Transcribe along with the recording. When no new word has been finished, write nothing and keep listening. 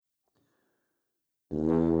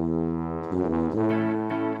Welcome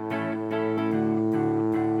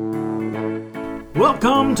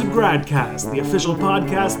to GradCast, the official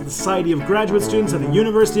podcast of the Society of Graduate Students at the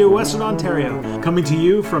University of Western Ontario. Coming to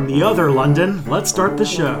you from the other London, let's start the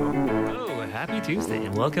show. Hello, happy Tuesday,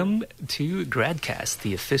 and welcome to GradCast,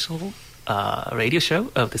 the official radio show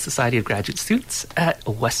of the Society of Graduate Students at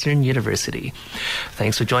Western University.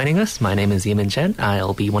 Thanks for joining us. My name is Yemin Chen.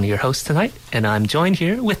 I'll be one of your hosts tonight, and I'm joined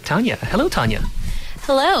here with Tanya. Hello, Tanya.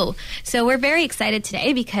 Hello. So we're very excited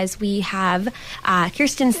today because we have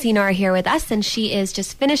Kirsten Senor here with us, and she is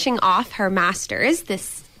just finishing off her master's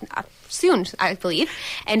this soon, I believe,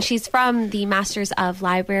 and she's from the Masters of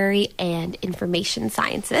Library and Information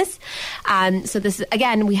Sciences. So this,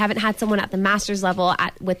 again, we haven't had someone at the master's level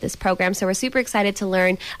with this program, so we're super excited to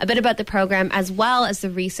learn a bit about the program as well as the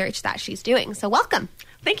research that she's doing. So welcome.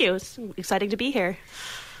 Thank you. It's exciting to be here.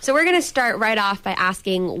 So we're going to start right off by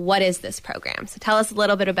asking, what is this program? So tell us a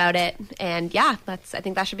little bit about it, and I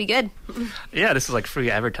think that should be good. Yeah, this is like free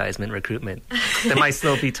advertisement recruitment. There might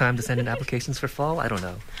still be time to send in applications for fall. I don't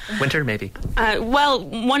know. Winter, maybe.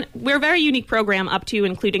 We're a very unique program up to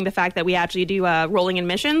including the fact that we actually do rolling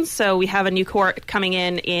admissions. So we have a new cohort coming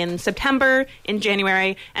in September, in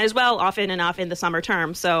January, and as well often enough in the summer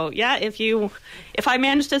term. So yeah, if I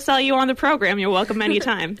manage to sell you on the program, you're welcome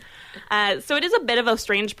anytime. So it is a bit of a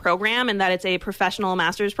strange program in that it's a professional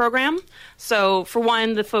master's program. So for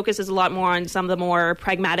one, the focus is a lot more on some of the more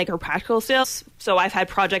pragmatic or practical skills. So I've had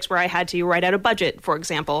projects where I had to write out a budget, for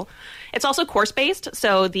example. It's also course-based,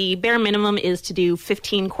 so the bare minimum is to do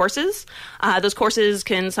 15 courses. Those courses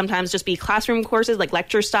can sometimes just be classroom courses, like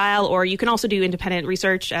lecture style, or you can also do independent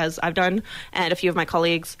research, as I've done, and a few of my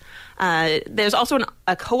colleagues. There's also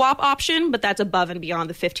a co-op option, but that's above and beyond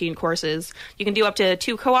the 15 courses. You can do up to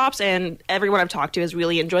 2 co-ops, and everyone I've talked to has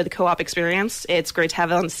really enjoyed the co-op experience. It's great to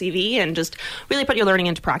have it on the CV and just really put your learning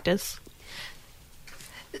into practice.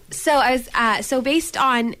 So based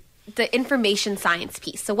on the information science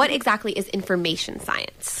piece, so what exactly is information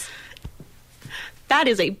science? That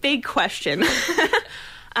is a big question.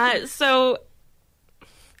 So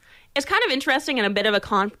it's kind of interesting and a bit of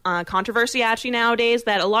a controversy actually nowadays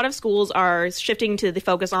that a lot of schools are shifting to the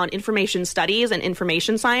focus on information studies and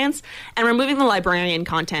information science and removing the librarian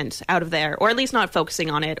content out of there, or at least not focusing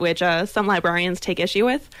on it, which some librarians take issue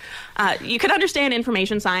with. You could understand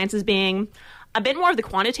information science as being a bit more of the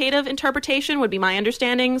quantitative interpretation would be my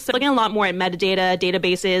understanding. So looking a lot more at metadata,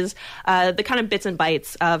 databases, the kind of bits and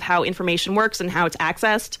bytes of how information works and how it's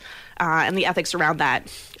accessed, and the ethics around that.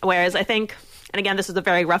 Whereas I think, and again, this is a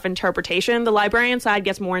very rough interpretation, the librarian side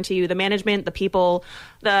gets more into the management, the people,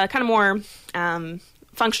 the kind of more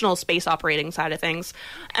functional space operating side of things.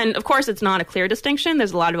 And of course, it's not a clear distinction.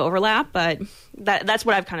 There's a lot of overlap, but that's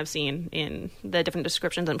what I've kind of seen in the different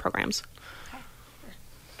descriptions and programs.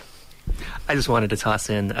 I just wanted to toss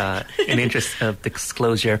in, in interest of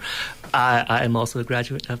disclosure, I am also a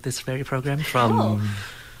graduate of this very program from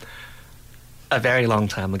a very long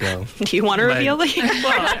time ago. Do you want to reveal the year?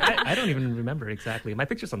 Well, I don't even remember exactly. My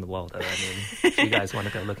picture's on the wall, though. I mean, if you guys want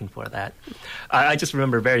to go looking for that. I just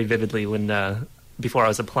remember very vividly when, when I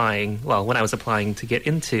was applying to get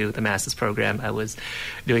into the master's program, I was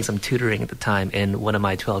doing some tutoring at the time, and one of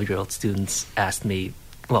my 12-year-old students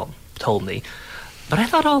told me, but I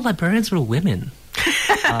thought all librarians were women.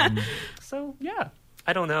 So, yeah.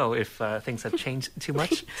 I don't know if things have changed too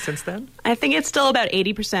much since then. I think it's still about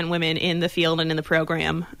 80% women in the field and in the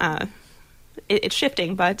program. It's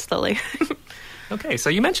shifting, but slowly. Okay, so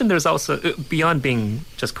you mentioned there's also, beyond being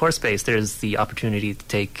just course-based, there's the opportunity to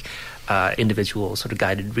take individual sort of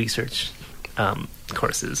guided research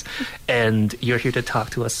courses. And you're here to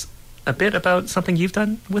talk to us a bit about something you've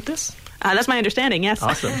done with this? That's my understanding, yes.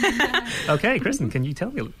 Awesome. Okay, Kristen, can you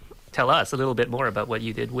tell us a little bit more about what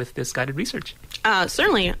you did with this guided research?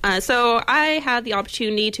 Certainly. So I had the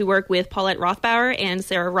opportunity to work with Paulette Rothbauer and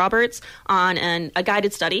Sarah Roberts on a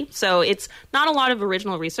guided study. So it's not a lot of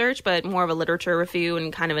original research, but more of a literature review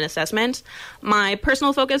and kind of an assessment. My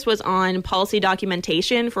personal focus was on policy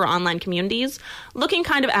documentation for online communities, looking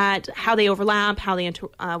kind of at how they overlap, how they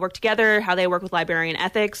work together, how they work with librarian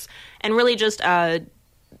ethics, and really just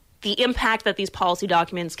the impact that these policy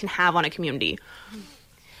documents can have on a community.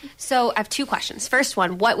 So I have 2 questions. First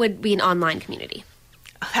one, what would be an online community?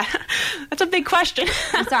 That's a big question.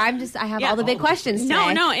 I'm sorry, I have all the big questions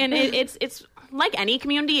today. No, and it's like any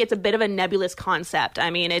community, it's a bit of a nebulous concept.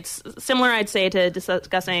 I mean, it's similar, I'd say, to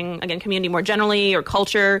discussing, again, community more generally or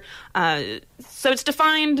culture. So it's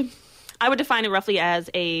defined, I would define it roughly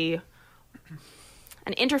as a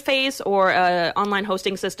an interface or an online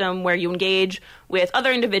hosting system where you engage with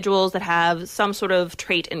other individuals that have some sort of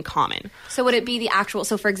trait in common. So would it be the actual,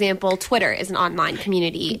 so for example, Twitter is an online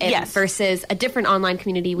community Yes. versus a different online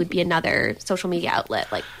community would be another social media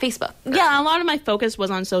outlet like Facebook? Yeah, a lot of my focus was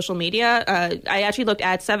on social media. I actually looked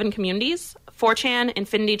at 7 communities: 4chan,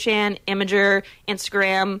 InfinityChan, Imgur,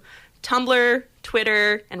 Instagram, Tumblr,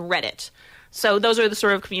 Twitter, and Reddit. So those are the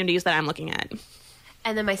sort of communities that I'm looking at.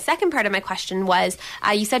 And then my second part of my question was,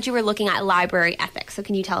 you said you were looking at library ethics. So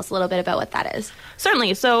can you tell us a little bit about what that is?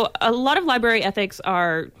 Certainly. So a lot of library ethics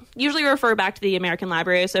are usually refer back to the American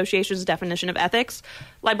Library Association's definition of ethics.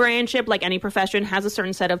 Librarianship, like any profession, has a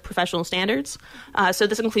certain set of professional standards. So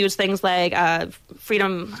this includes things like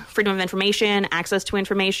freedom of information, access to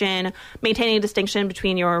information, maintaining a distinction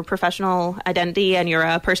between your professional identity and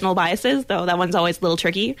your personal biases, though that one's always a little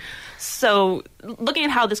tricky. So looking at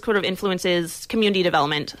how this sort of influences community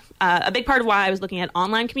development, a big part of why I was looking at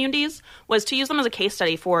online communities was to use them as a case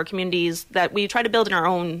study for communities that we try to build in our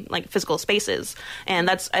own like physical spaces. And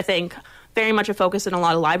that's, I think, very much a focus in a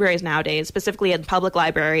lot of libraries nowadays, specifically in public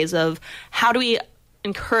libraries, of how do we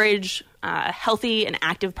encourage healthy and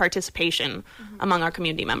active participation among our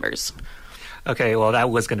community members. Okay, well,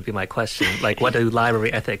 that was going to be my question. Like, what do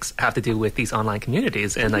library ethics have to do with these online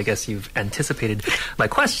communities? And I guess you've anticipated my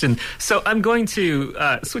question. So I'm going to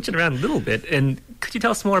switch it around a little bit. And could you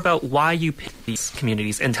tell us more about why you picked these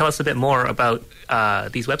communities? And tell us a bit more about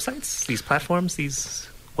these websites, these platforms, these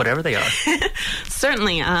whatever they are.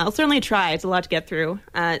 Certainly. I'll certainly try. It's a lot to get through.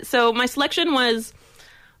 So my selection was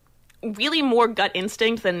really more gut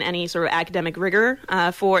instinct than any sort of academic rigor.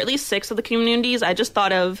 For at least 6 of the communities, I just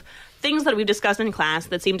thought of things that we've discussed in class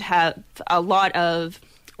that seem to have a lot of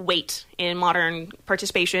weight in modern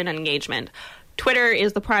participation and engagement. Twitter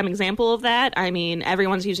is the prime example of that. I mean,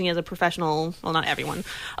 everyone's using it as a professional, well, not everyone.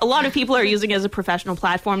 A lot of people are using it as a professional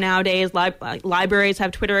platform nowadays. Libraries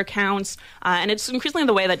have Twitter accounts, and it's increasingly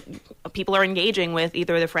the way that people are engaging with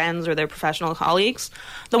either their friends or their professional colleagues.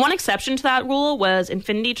 The one exception to that rule was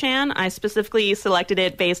InfinityChan. I specifically selected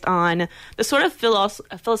it based on the sort of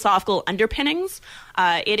philosophical underpinnings.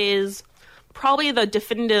 It is probably the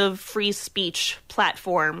definitive free speech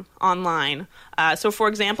platform online. So, for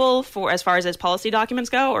example, as far as its policy documents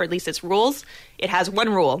go, or at least its rules, it has one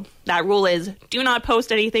rule. That rule is do not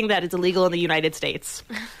post anything that is illegal in the United States.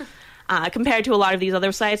 Compared to a lot of these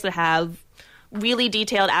other sites that have really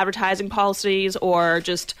detailed advertising policies, or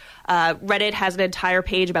just Reddit has an entire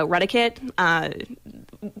page about Reddit.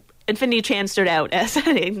 InfinityChan stood out as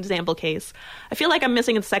an example case. I feel like I'm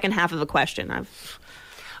missing the second half of a question.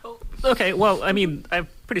 Okay, well, I mean, I'm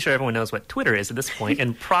pretty sure everyone knows what Twitter is at this point,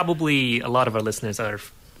 and probably a lot of our listeners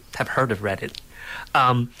have heard of Reddit.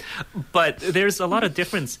 But there's a lot of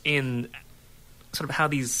difference in sort of how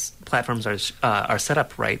these platforms are set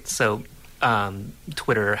up, right? So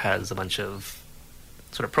Twitter has a bunch of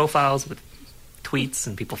sort of profiles with tweets,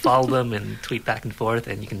 and people follow them and tweet back and forth,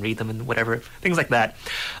 and you can read them and whatever, things like that.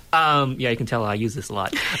 Yeah, you can tell I use this a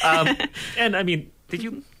lot. And I mean, did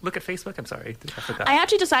you look at Facebook? I'm sorry, I forgot. I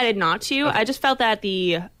actually decided not to. Okay. I just felt that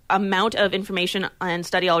the amount of information and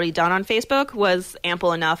study already done on Facebook was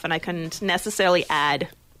ample enough, and I couldn't necessarily add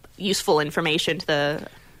useful information to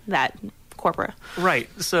that corpora. Right.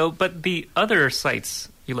 So, but the other sites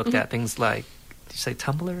you looked at, things like, did you say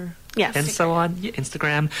Tumblr? Yes. And so on,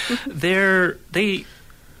 Instagram, they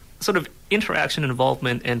sort of interaction,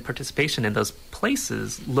 involvement, and participation in those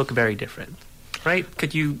places look very different, right?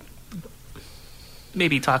 Could you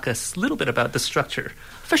maybe talk us a little bit about the structure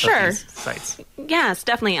for sure of these sites? Yes,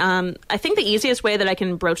 definitely. I think the easiest way that I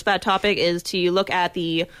can broach that topic is to look at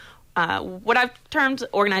the what I've termed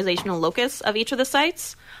organizational locus of each of the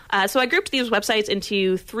sites. So I grouped these websites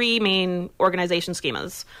into 3 main organization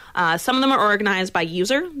schemas. Some of them are organized by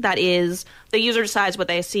user. That is, the user decides what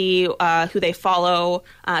they see, who they follow.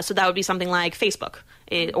 So that would be something like Facebook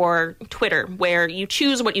or Twitter, where you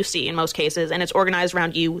choose what you see in most cases, and it's organized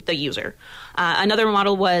around you, the user. Another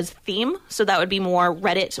model was theme, so that would be more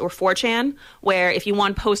Reddit or 4chan, where if you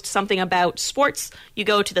want to post something about sports, you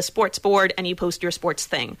go to the sports board and you post your sports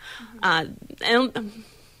thing. And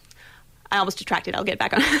I almost detracted. I'll get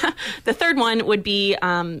back on. The third one would be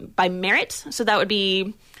by merit, so that would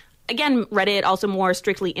be, again, Reddit, also more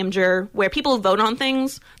strictly Imgur, where people vote on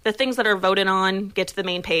things. The things that are voted on get to the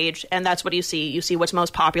main page, and that's what you see. You see what's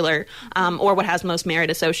most popular or what has most merit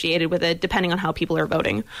associated with it, depending on how people are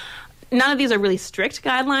voting. none of these are really strict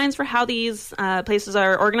guidelines for how these places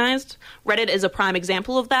are organized. Reddit is a prime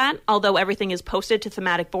example of that. Although everything is posted to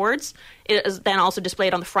thematic boards, it is then also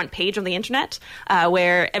displayed on the front page of the internet,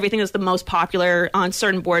 where everything that's the most popular on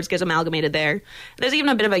certain boards gets amalgamated there. There's even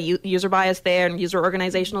a bit of a user bias there and user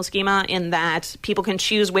organizational schema in that people can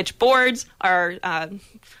choose which boards our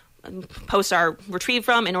posts are retrieved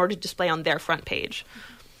from in order to display on their front page.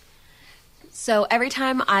 So every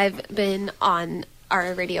time I've been on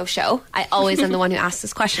our radio show, I always am the one who asks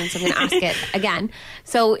this question, so I'm going to ask it again.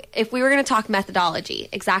 So if we were going to talk methodology,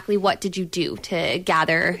 exactly what did you do to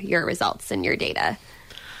gather your results and your data?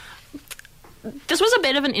 This was a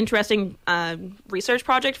bit of an interesting research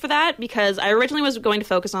project for that, because I originally was going to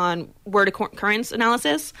focus on word occurrence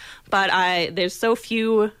analysis, but there's so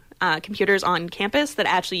few computers on campus that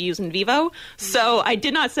actually use NVivo, so I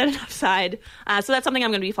did not set it aside. So that's something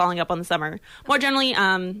I'm going to be following up on the summer. More generally,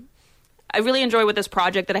 I really enjoy with this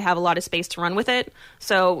project that I have a lot of space to run with it.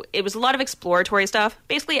 So it was a lot of exploratory stuff.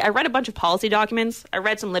 Basically, I read a bunch of policy documents, I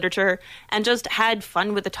read some literature, and just had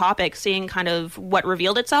fun with the topic, seeing kind of what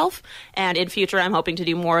revealed itself. And in future, I'm hoping to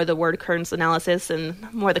do more of the word occurrence analysis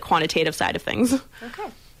and more the quantitative side of things. Okay,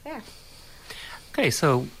 fair. Okay,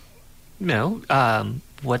 so,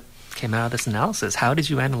 what came out of this analysis? How did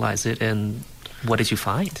you analyze it, and what did you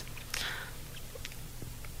find?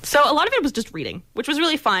 So a lot of it was just reading, which was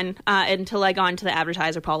really fun until I got into the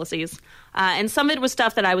advertiser policies. And some of it was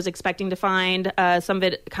stuff that I was expecting to find. Some of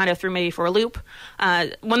it kind of threw me for a loop.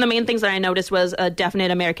 One of the main things that I noticed was a definite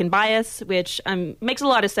American bias, which makes a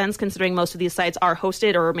lot of sense considering most of these sites are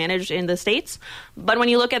hosted or managed in the States. But when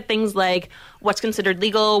you look at things like what's considered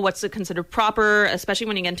legal, what's considered proper, especially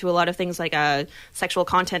when you get into a lot of things like sexual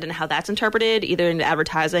content and how that's interpreted, either in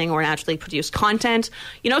advertising or in actually produced content,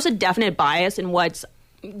 you notice a definite bias in what's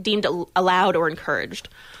deemed allowed or encouraged.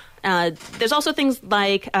 There's also things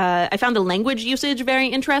like I found the language usage very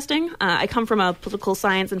interesting. I come from a political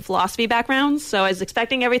science and philosophy background, so I was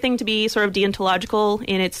expecting everything to be sort of deontological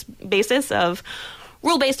in its basis of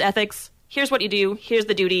rule-based ethics. Here's what you do, here's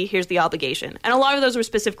the duty, here's the obligation. And a lot of those were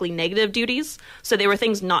specifically negative duties, so they were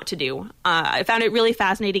things not to do. I found it really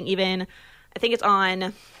fascinating. Even, I think it's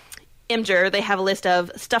on Imgur, they have a list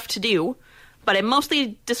of stuff to do, but it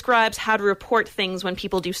mostly describes how to report things when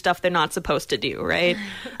people do stuff they're not supposed to do, right?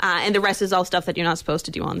 And the rest is all stuff that you're not supposed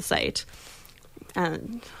to do on the site.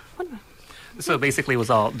 So basically it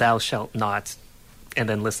was all thou shalt not, and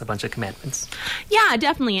then list a bunch of commandments. Yeah,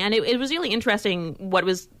 definitely. And it was really interesting what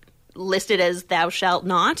was listed as thou shalt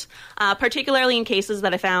not, particularly in cases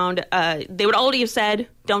that I found they would already have said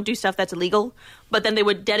don't do stuff that's illegal, but then they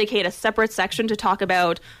would dedicate a separate section to talk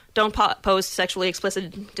about don't post sexually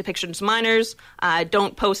explicit depictions of minors,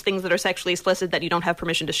 don't post things that are sexually explicit that you don't have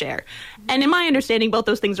permission to share. And in my understanding, both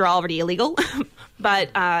those things are already illegal, but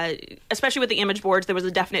especially with the image boards, there was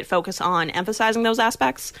a definite focus on emphasizing those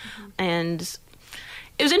aspects. And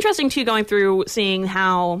it was interesting, too, going through seeing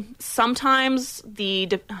how sometimes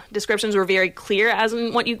the descriptions were very clear as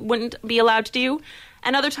in what you wouldn't be allowed to do,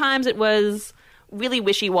 and other times it was really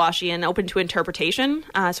wishy-washy and open to interpretation.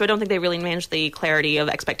 So I don't think they really managed the clarity of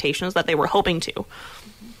expectations that they were hoping to.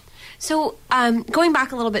 So going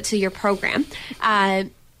back a little bit to your program,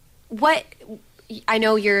 what... I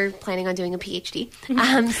know you're planning on doing a PhD.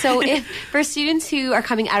 So if for students who are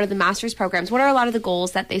coming out of the master's programs, what are a lot of the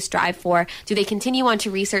goals that they strive for? Do they continue on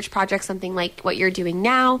to research projects, something like what you're doing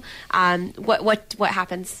now? What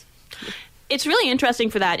happens? It's really interesting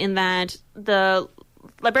for that, in that the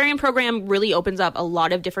librarian program really opens up a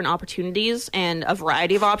lot of different opportunities and a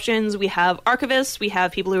variety of options. We have archivists, we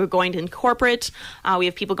have people who are going to corporate, we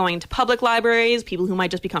have people going to public libraries, people who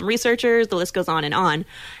might just become researchers, the list goes on. And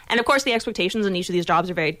of course, the expectations in each of these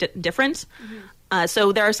jobs are very different.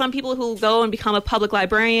 So there are some people who go and become a public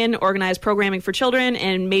librarian, organize programming for children,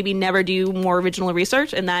 and maybe never do more original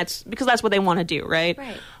research, and that's because that's what they want to do, right?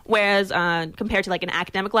 Whereas compared to like an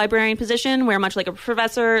academic librarian position, where much like a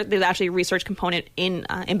professor, there's actually a research component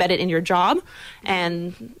embedded in your job,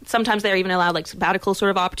 and sometimes they're even allowed like sabbatical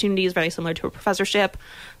sort of opportunities, very similar to a professorship,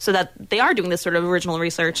 so that they are doing this sort of original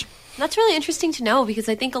research. That's really interesting to know, because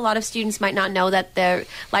I think a lot of students might not know that the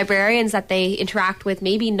librarians that they interact with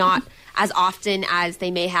maybe not as often as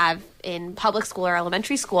they may have in public school or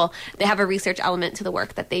elementary school, they have a research element to the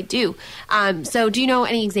work that they do. So do you know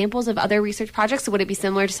any examples of other research projects? Would it be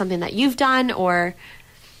similar to something that you've done, or?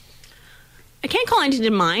 I can't call anything to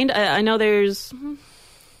mind. I know there's...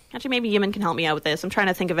 Actually, maybe Yimin can help me out with this. I'm trying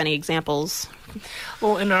to think of any examples.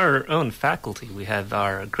 Well, in our own faculty, we have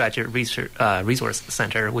our Graduate Resource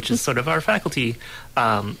Center, which is sort of our faculty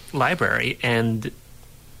library, and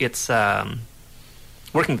its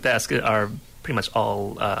working desk are pretty much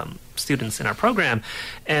all students in our program.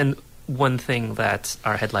 And one thing that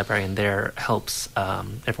our head librarian there helps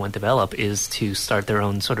everyone develop is to start their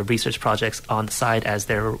own sort of research projects on the side as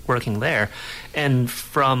they're working there. And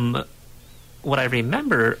from what I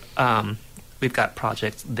remember, we've got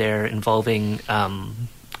projects there involving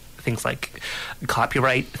things like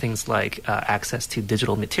copyright, things like access to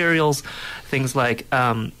digital materials, things like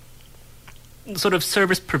sort of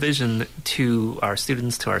service provision to our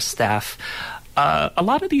students, to our staff. A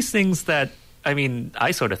lot of these things that, I mean,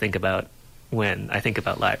 I sort of think about when I think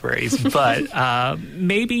about libraries, but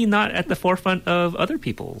maybe not at the forefront of other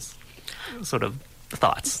people's sort of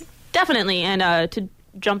thoughts. Definitely. And to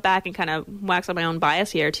jump back and kind of wax on my own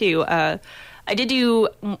bias here, too, I did do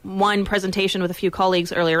one presentation with a few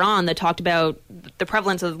colleagues earlier on that talked about the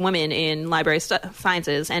prevalence of women in library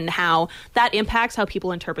sciences and how that impacts how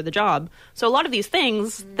people interpret the job. So a lot of these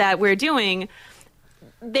things that we're doing,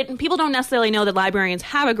 that people don't necessarily know that librarians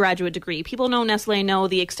have a graduate degree. People don't necessarily know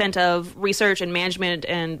the extent of research and management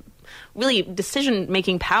and really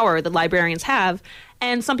decision-making power that librarians have.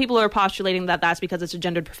 And some people are postulating that that's because it's a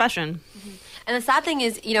gendered profession. Mm-hmm. And the sad thing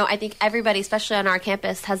is, I think everybody, especially on our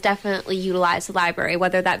campus, has definitely utilized the library,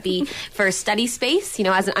 whether that be for study space,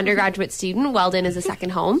 as an undergraduate student, Weldon is a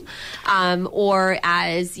second home, or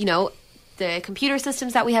as, the computer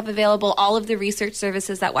systems that we have available, all of the research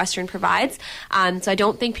services that Western provides. So I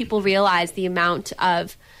don't think people realize the amount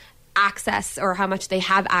of access or how much they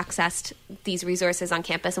have accessed these resources on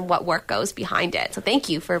campus and what work goes behind it. So thank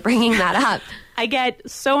you for bringing that up. I get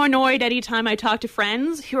so annoyed anytime I talk to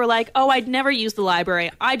friends who are like, oh, I'd never use the library.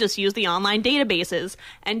 I just use the online databases,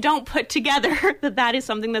 and don't put together that is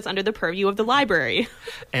something that's under the purview of the library.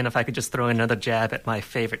 And if I could just throw another jab at my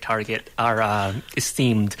favorite target, our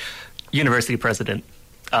esteemed university president,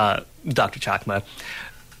 Dr. Chakma.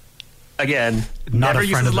 Again, not never a friend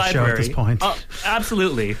uses of the library. show at this point. Oh,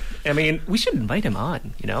 absolutely. I mean, we should invite him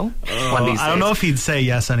on, one of these I don't days. know if he'd say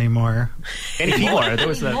yes anymore. Anymore. There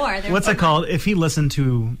was What's it called? If he listened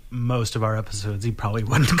to most of our episodes, he probably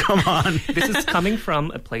wouldn't come on. This is coming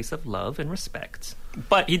from a place of love and respect.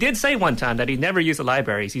 But he did say one time that he never used a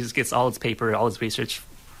library. He just gets all his paper, all his research,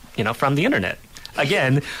 from the internet.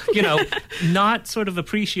 Again, not sort of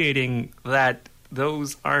appreciating that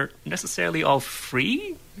those aren't necessarily all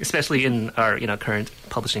free, especially in our current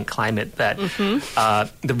publishing climate, that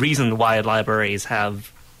the reason why libraries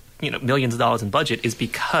have millions of dollars in budget is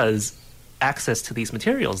because access to these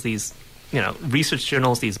materials, these research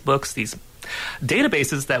journals, these books, these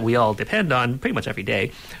databases that we all depend on pretty much every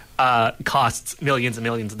day, costs millions and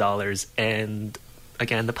millions of dollars. And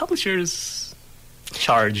again, the publishers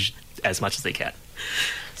charge as much as they can.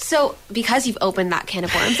 So because you've opened that can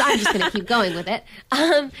of worms, I'm just going to keep going with it.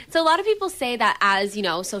 So a lot of people say that as,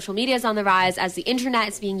 social media is on the rise, as the internet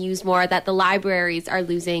is being used more, that the libraries are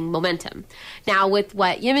losing momentum. Now, with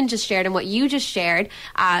what Yimin just shared and what you just shared,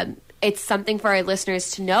 it's something for our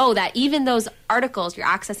listeners to know that even those articles you're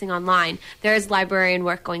accessing online, there's librarian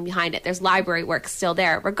work going behind it. There's library work still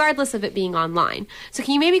there, regardless of it being online. So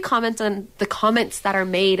can you maybe comment on the comments that are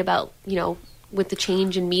made about, with the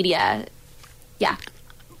change in media? Yeah.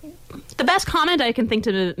 The best comment I can think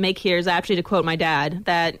to make here is actually to quote my dad,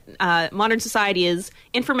 that modern society is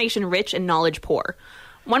information rich and knowledge poor.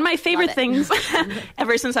 One of my favorite things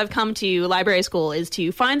ever since I've come to library school is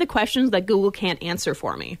to find the questions that Google can't answer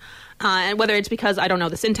for me. And whether it's because I don't know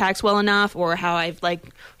the syntax well enough, or how I've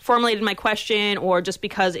formulated my question, or just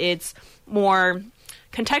because it's more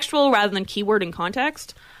contextual rather than keyword and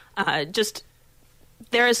context.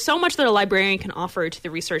 There is so much that a librarian can offer to the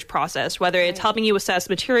research process, whether it's helping you assess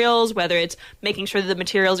materials, whether it's making sure that the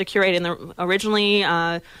materials are curated originally,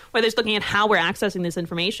 whether it's looking at how we're accessing this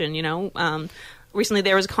information, Recently,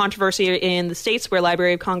 there was a controversy in the States where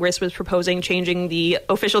Library of Congress was proposing changing the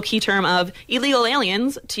official key term of illegal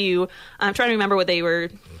aliens to, I'm trying to remember what they were,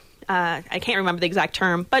 I can't remember the exact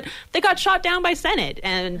term, but they got shot down by Senate.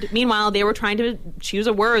 And meanwhile, they were trying to choose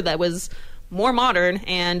a word that was more modern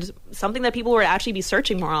and something that people would actually be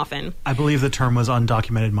searching more often. I believe the term was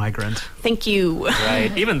undocumented migrant. Thank you.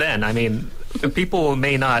 Right. Even then, I mean, people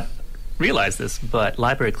may not realize this, but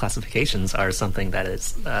library classifications are something that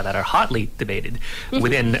is that are hotly debated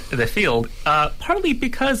within the field, partly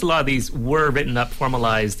because a lot of these were written up,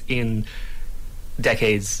 formalized in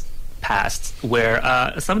decades past, where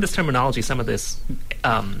some of this terminology, some of this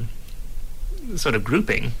sort of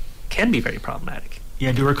grouping can be very problematic. Yeah,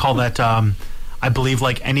 I do recall that I believe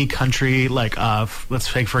any country,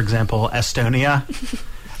 let's take, for example, Estonia,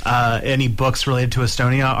 any books related to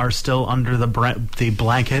Estonia are still under the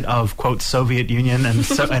blanket of, quote, Soviet Union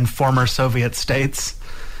and former Soviet states.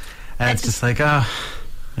 And it's just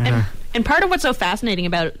And part of what's so fascinating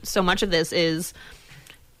about so much of this is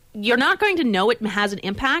you're not going to know it has an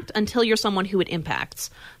impact until you're someone who it impacts.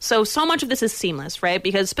 So much of this is seamless, right?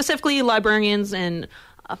 Because specifically librarians and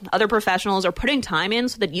other professionals are putting time in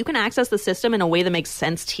so that you can access the system in a way that makes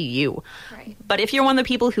sense to you. Right. But if you're one of the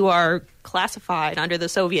people who are classified under the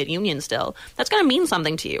Soviet Union still, that's going to mean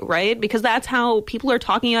something to you, right? Because that's how people are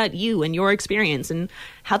talking about you and your experience and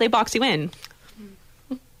how they box you in.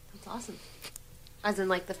 That's awesome. As in,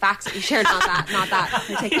 like, the facts that you shared, not that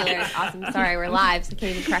particular. Awesome. Sorry, we're live, so I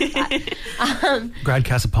can't even correct that.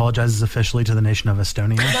 Gradcast apologizes officially to the nation of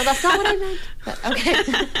Estonia. No, that's not what I meant. But, okay.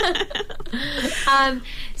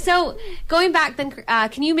 So going back, then,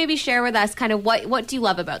 can you maybe share with us kind of what do you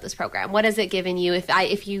love about this program? What has it given you?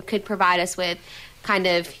 If you could provide us with kind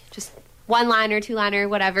of just one-liner, two-liner,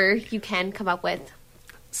 whatever you can come up with.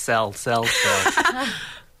 Sell. The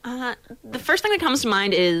first thing that comes to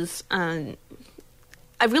mind is I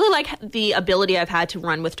really like the ability I've had to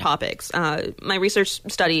run with topics. My research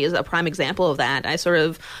study is a prime example of that. I sort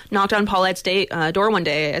of knocked on Paulette's door one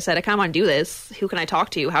day. I said, I kind of want to do this. Who can I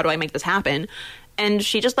talk to? How do I make this happen? And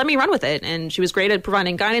she just let me run with it. And she was great at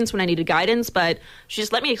providing guidance when I needed guidance, but she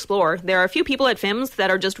just let me explore. There are a few people at FIMS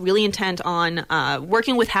that are just really intent on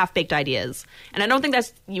working with half-baked ideas. And I don't think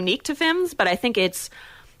that's unique to FIMS, but I think it's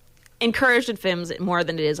encouraged at FIMS more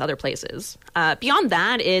than it is other places. Beyond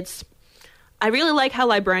that, I really like how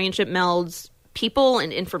librarianship melds people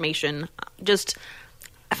and information.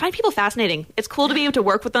 I find people fascinating. It's cool to be able to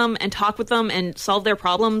work with them and talk with them and solve their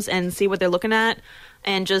problems and see what they're looking at.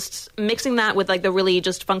 And just mixing that with like the really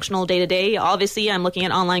just functional day-to-day. Obviously, I'm looking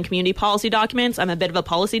at online community policy documents. I'm a bit of a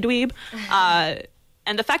policy dweeb.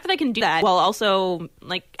 And the fact that I can do that while also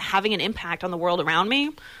like having an impact on the world around me,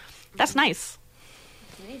 that's nice.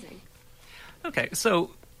 That's amazing. Okay, so,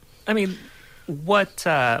 I mean, what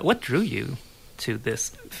drew you to this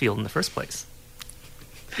field in the first place,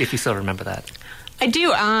 if you still remember that? I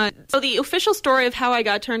do. So the official story of how I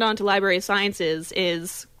got turned on to library sciences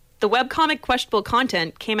is the webcomic Questionable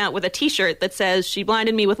Content came out with a t-shirt that says, "She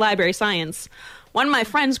blinded me with library science." One of my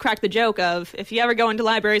friends cracked the joke of, if you ever go into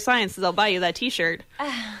library sciences, I'll buy you that t-shirt.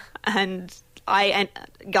 And I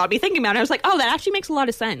got me thinking about it. I was like, oh, that actually makes a lot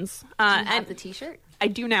of sense. Do you have the t-shirt? I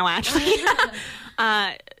do now, actually.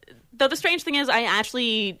 Though the strange thing is, I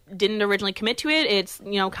actually didn't originally commit to it. It's,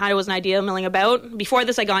 kind of was an idea milling about. Before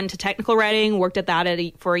this, I got into technical writing, worked at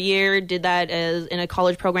that for a year, did that in a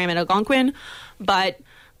college program at Algonquin. But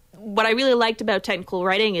what I really liked about technical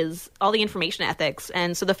writing is all the information ethics.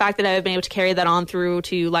 And so the fact that I've been able to carry that on through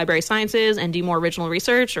to library sciences and do more original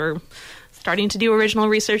research, or starting to do original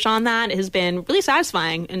research on that, has been really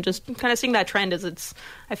satisfying. And just kind of seeing that trend as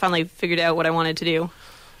I finally figured out what I wanted to do.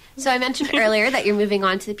 So I mentioned earlier that you're moving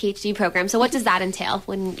on to the PhD program. So what does that entail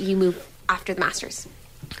when you move after the master's?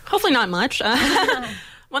 Hopefully not much.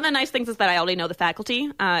 One of the nice things is that I already know the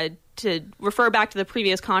faculty. To refer back to the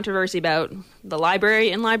previous controversy about the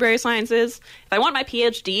library and library sciences, if I want my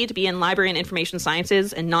PhD to be in library and information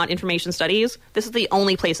sciences and not information studies, this is the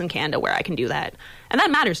only place in Canada where I can do that. And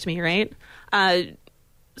that matters to me, right?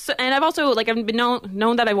 And I've also, I've been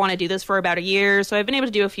known that I want to do this for about a year, so I've been able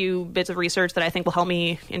to do a few bits of research that I think will help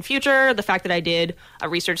me in future. The fact that I did a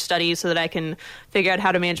research study so that I can figure out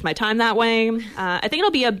how to manage my time that way. I think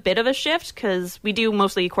it'll be a bit of a shift because we do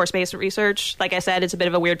mostly course-based research. Like I said, it's a bit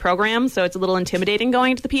of a weird program, so it's a little intimidating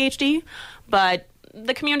going to the PhD. But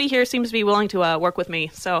the community here seems to be willing to work with me,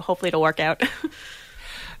 so hopefully it'll work out.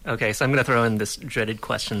 Okay, so I'm going to throw in this dreaded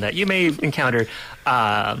question that you may encounter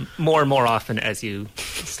more and more often as you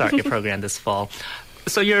start your program this fall.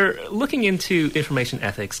 So you're looking into information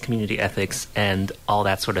ethics, community ethics, and all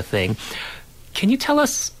that sort of thing. Can you tell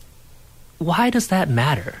us, why does that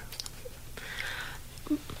matter?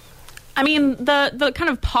 I mean, the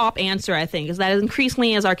kind of pop answer, I think, is that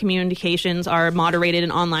increasingly as our communications are moderated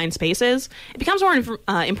in online spaces, it becomes more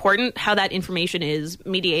important how that information is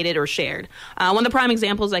mediated or shared. One of the prime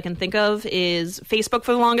examples I can think of is Facebook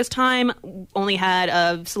for the longest time only had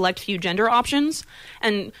a select few gender options.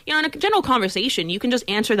 And, in a general conversation, you can just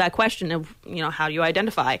answer that question of, how do you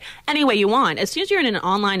identify any way you want. As soon as you're in an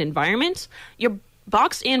online environment, you're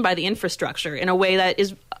boxed in by the infrastructure in a way that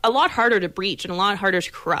is a lot harder to breach and a lot harder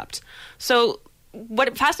to corrupt. So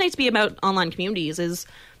what fascinates me about online communities is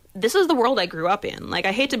this is the world I grew up in.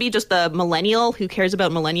 I hate to be just the millennial who cares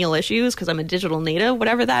about millennial issues because I'm a digital native,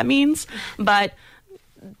 whatever that means. But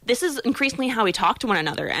this is increasingly how we talk to one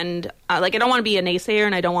another. And I don't want to be a naysayer,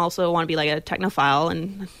 and I don't also want to be like a technophile.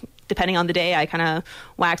 And depending on the day, I kind of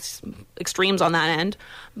wax extremes on that end.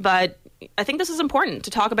 But I think this is important to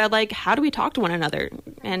talk about, how do we talk to one another?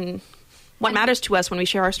 And what matters to us when we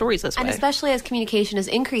share our stories this way. And especially as communication is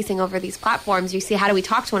increasing over these platforms, you see, how do we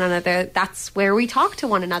talk to one another? That's where we talk to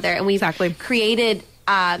one another. And we've created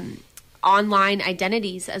online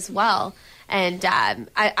identities as well. And I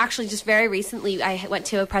actually just very recently, I went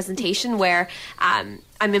to a presentation where I'm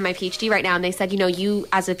in my PhD right now, and they said, you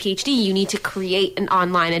as a PhD, you need to create an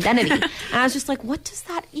online identity. And I was just like, what does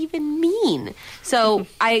that even mean? So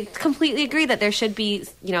I completely agree that there should be,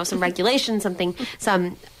 some regulation,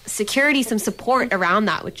 some security, some support around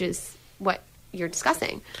that, which is what you're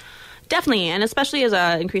discussing. Definitely, and especially as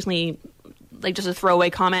a increasingly, just a throwaway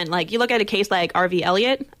comment, you look at a case like R.V.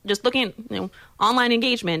 Elliott, just looking at, online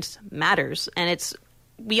engagement matters. And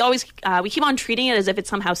we always, we keep on treating it as if it's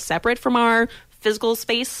somehow separate from our physical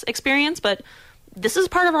space experience, but this is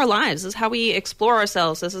part of our lives. This is how we explore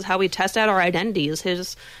ourselves. This is how we test out our identities.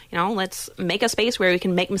 Let's make a space where we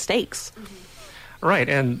can make mistakes. Right,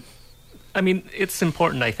 and it's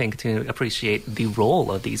important, I think, to appreciate the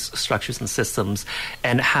role of these structures and systems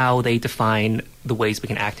and how they define the ways we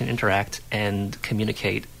can act and interact and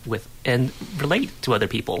communicate with and relate to other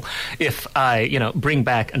people. If I, bring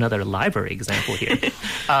back another library example here,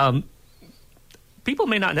 people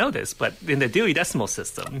may not know this, but in the Dewey Decimal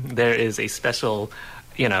System, there is a special,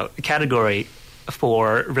 category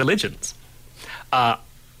for religions.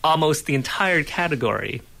 Almost the entire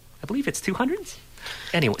category, I believe it's 200s?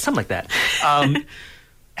 Anyway, something like that,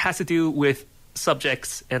 has to do with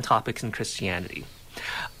subjects and topics in Christianity.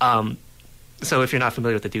 So if you're not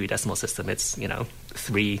familiar with the Dewey Decimal System, it's,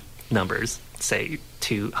 3 numbers, say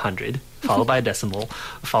 200, followed by a decimal,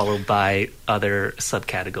 followed by other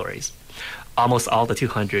subcategories. Almost all the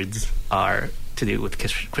 200s are to do with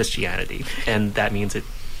Christianity, and that means it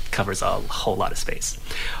covers a whole lot of space.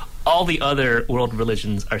 All the other world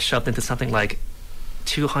religions are shoved into something like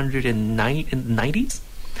 290s.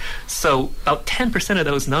 So about 10% of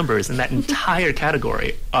those numbers in that entire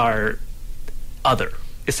category are other,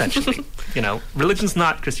 essentially. Religion's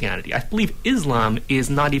not Christianity. I believe Islam is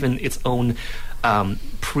not even its own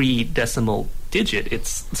pre-decimal digit.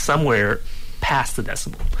 It's somewhere past the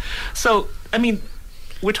decimal. So,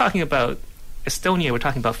 we're talking about Estonia, we're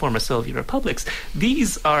talking about former Soviet republics.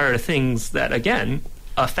 These are things that, again,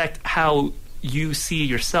 affect how you see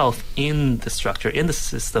yourself in the structure, in the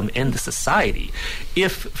system, in the society.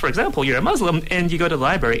 If, for example, you're a Muslim and you go to the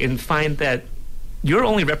library and find that you're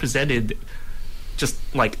only represented just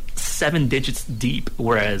 7 digits deep,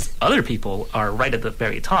 whereas other people are right at the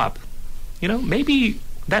very top, maybe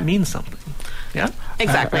that means something. Yeah?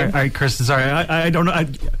 Exactly. All right, Kirsten, sorry. I don't know.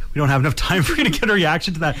 We don't have enough time for you to get a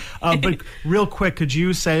reaction to that. But real quick, could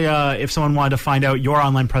you say if someone wanted to find out your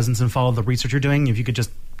online presence and follow the research you're doing, if you could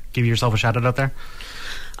just give yourself a shout out there?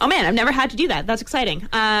 Oh man, I've never had to do that. That's exciting.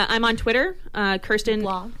 I'm on Twitter, Kirsten.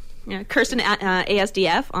 Blog. Yeah, Kirsten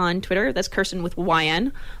ASDF on Twitter. That's Kirsten with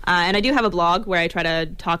YN. And I do have a blog where I try to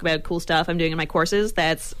talk about cool stuff I'm doing in my courses.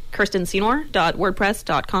 That's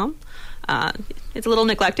kirstenseymour.wordpress.com. It's a little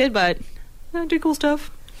neglected, but I do cool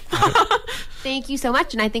stuff. Thank you so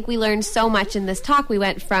much, and I think we learned so much in this talk. We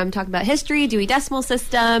went from talking about history, Dewey Decimal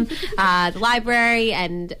System, the library,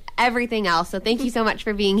 and everything else. So thank you so much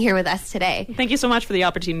for being here with us today. Thank you so much for the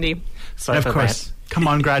opportunity. Sorry of for course. that. Come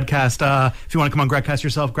on, Gradcast. If you want to come on Gradcast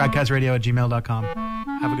yourself, gradcastradio@gmail.com.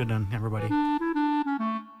 Have a good one, everybody.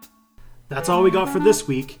 That's all we got for this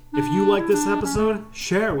week. If you like this episode,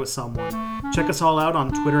 share it with someone. Check us all out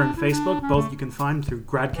on Twitter and Facebook. Both you can find through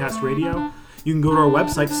Gradcast Radio. You can go to our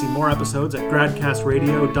website to see more episodes at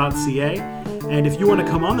gradcastradio.ca. And if you want to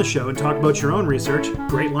come on the show and talk about your own research,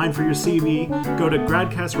 great line for your CV, go to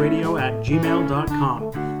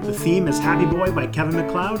gradcastradio@gmail.com. The theme is Happy Boy by Kevin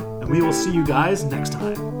MacLeod, and we will see you guys next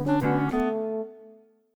time.